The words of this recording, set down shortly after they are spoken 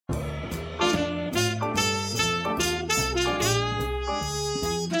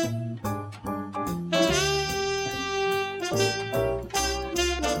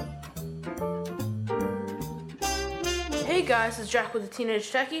guys, it's Jack with the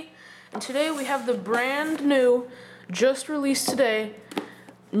Teenage Techie, and today we have the brand new, just released today,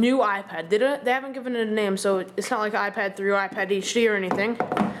 new iPad. They haven't given it a name, so it's not like iPad 3 or iPad HD or anything,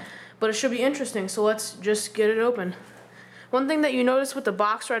 but it should be interesting, so let's just get it open. One thing that you notice with the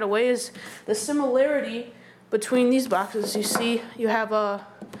box right away is the similarity between these boxes. You see, you have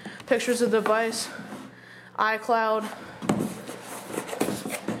pictures of the device, iCloud,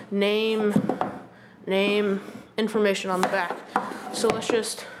 name, information on the back. So let's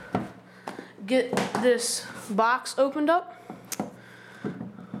just get this box opened up.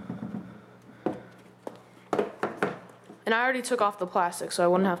 And I already took off the plastic, so I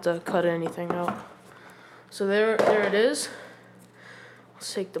wouldn't have to cut anything out. So there it is.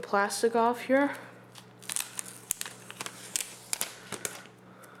 Let's take the plastic off here.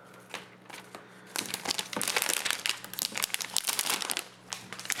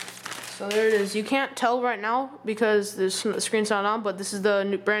 So there it is. You can't tell right now because the screen's not on, but this is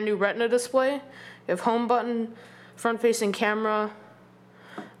the brand new Retina display. You have home button, front-facing camera.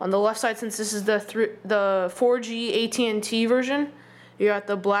 On the left side, since this is the 4G AT&T version, you got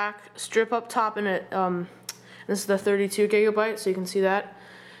the black strip up top, and this is the 32 gigabyte, so you can see that.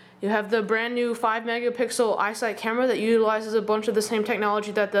 You have the brand new 5 megapixel iSight camera that utilizes a bunch of the same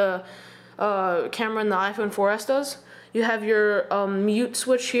technology that the camera in the iPhone 4S does. You have your mute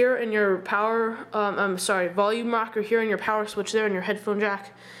switch here and your volume rocker here and your power switch there and your headphone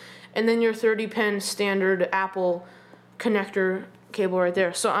jack. And then your 30-pin standard Apple connector cable right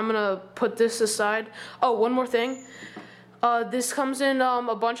there. So I'm gonna put this aside. Oh, one more thing. This comes in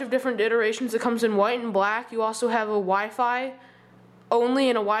a bunch of different iterations. It comes in white and black. You also have a Wi-Fi only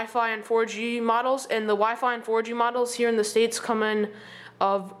and a Wi-Fi and 4G models. And the Wi-Fi and 4G models here in the States come in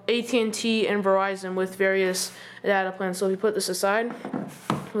of AT&T and Verizon with various data plans. So if you put this aside,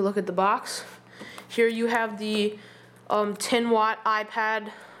 we look at the box. Here you have the 10-watt iPad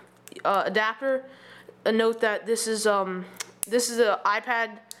adapter. A note that this is an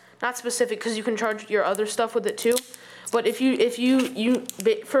iPad, not specific because you can charge your other stuff with it too. But if you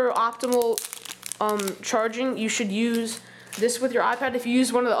for optimal charging, you should use this with your iPad. If you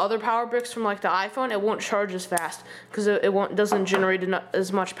use one of the other power bricks from like the iPhone, it won't charge as fast because it doesn't generate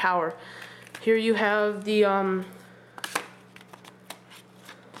as much power. Here you have the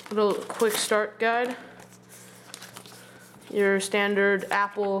little quick start guide. Your standard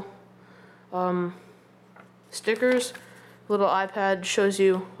Apple stickers. Little iPad shows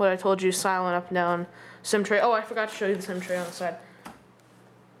you what I told you: silent, up and down, SIM tray. Oh, I forgot to show you the SIM tray on the side.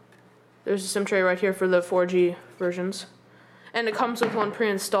 There's a SIM tray right here for the 4G versions. And it comes with one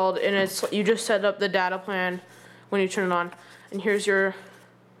pre-installed, and you just set up the data plan when you turn it on. And here's your,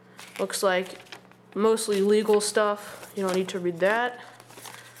 looks like mostly legal stuff. You don't need to read that.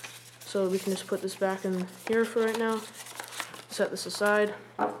 So we can just put this back in here for right now. Set this aside.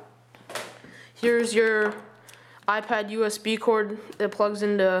 Here's your iPad USB cord that plugs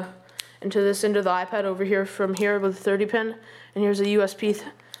into the iPad over here from here with a 30 pin. And here's a USB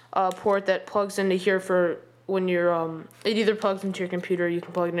port that plugs into here for when you're it either plugs into your computer, or you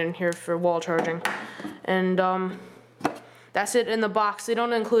can plug it in here for wall charging. And that's it in the box. They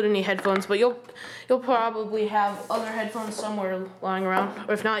don't include any headphones, but you'll probably have other headphones somewhere lying around.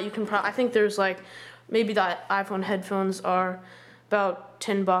 Or if not, you can I think there's like, maybe the iPhone headphones are about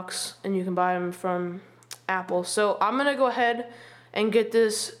 $10 and you can buy them from Apple. So I'm gonna go ahead and get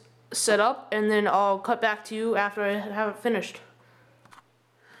this set up, and then I'll cut back to you after I have it finished.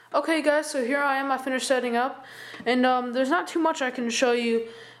 Okay guys, so here I am. I finished setting up, and there's not too much I can show you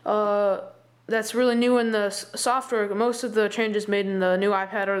that's really new in the software. Most of the changes made in the new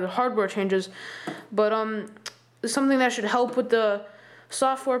iPad are the hardware changes, but something that should help with the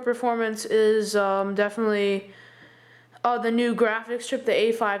software performance is definitely the new graphics chip, the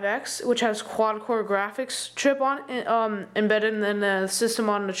A5X, which has quad-core graphics chip on embedded in the system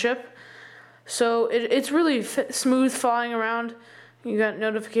on the chip. So it's really smooth flying around. You got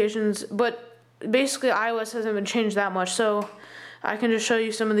notifications, but basically iOS hasn't been changed that much, so I can just show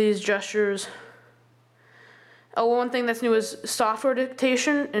you some of these gestures. Oh, one thing that's new is software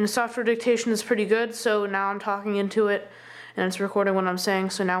dictation, and software dictation is pretty good, so now I'm talking into it, and it's recording what I'm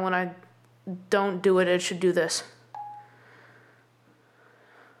saying, so now when I don't do it, it should do this.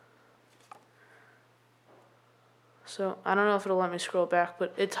 So, I don't know if it'll let me scroll back,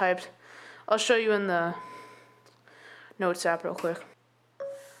 but it typed. I'll show you in the Notes app real quick.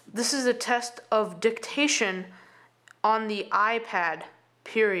 This is a test of dictation on the iPad,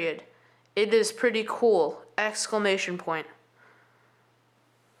 period. It is pretty cool, exclamation point.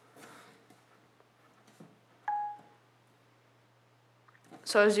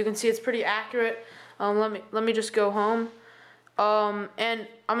 So as you can see, it's pretty accurate. Let me just go home. And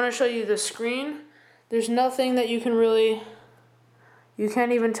I'm gonna show you the screen. There's nothing that you can't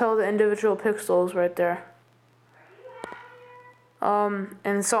even tell the individual pixels right there.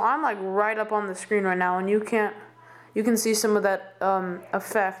 And so I'm like right up on the screen right now, and you can see some of that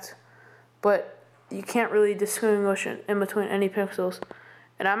effect, but you can't really distinguish it in between any pixels.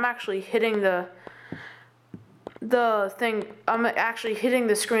 And I'm actually hitting the thing. I'm actually hitting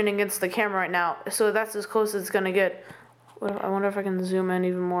the screen against the camera right now, so that's as close as it's gonna get. I wonder if I can zoom in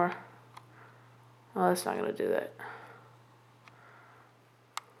even more. Oh, that's not gonna do that.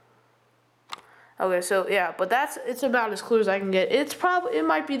 Okay, so yeah, but it's about as clear as I can get. It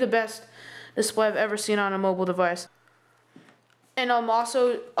might be the best display I've ever seen on a mobile device. And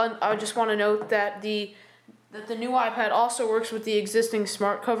also, I just want to note that the new iPad also works with the existing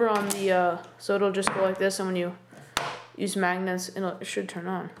smart cover on the, so it'll just go like this, and when you use magnets, it should turn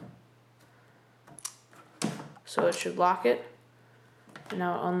on. So it should lock it, and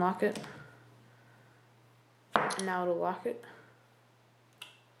now it'll unlock it, and now it'll lock it.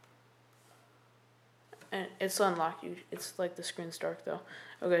 And it's unlocked. It's like the screen's dark though.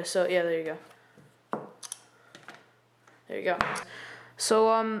 Okay, so yeah, there you go. There you go.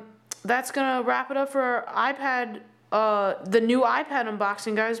 So that's gonna wrap it up for our iPad, the new iPad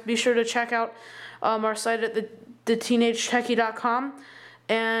unboxing, guys. Be sure to check out our site at TheTeenageTechie.com,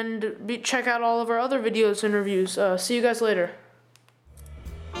 and check out all of our other videos and reviews. See you guys later.